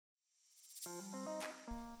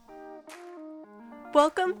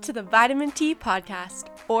Welcome to the Vitamin T Podcast,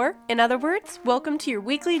 or in other words, welcome to your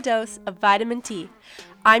weekly dose of vitamin T.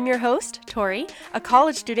 I'm your host, Tori, a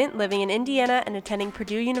college student living in Indiana and attending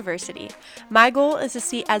Purdue University. My goal is to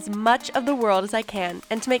see as much of the world as I can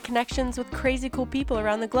and to make connections with crazy cool people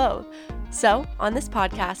around the globe. So, on this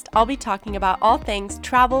podcast, I'll be talking about all things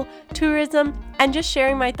travel, tourism, and just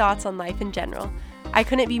sharing my thoughts on life in general. I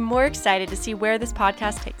couldn't be more excited to see where this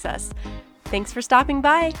podcast takes us. Thanks for stopping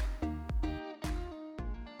by.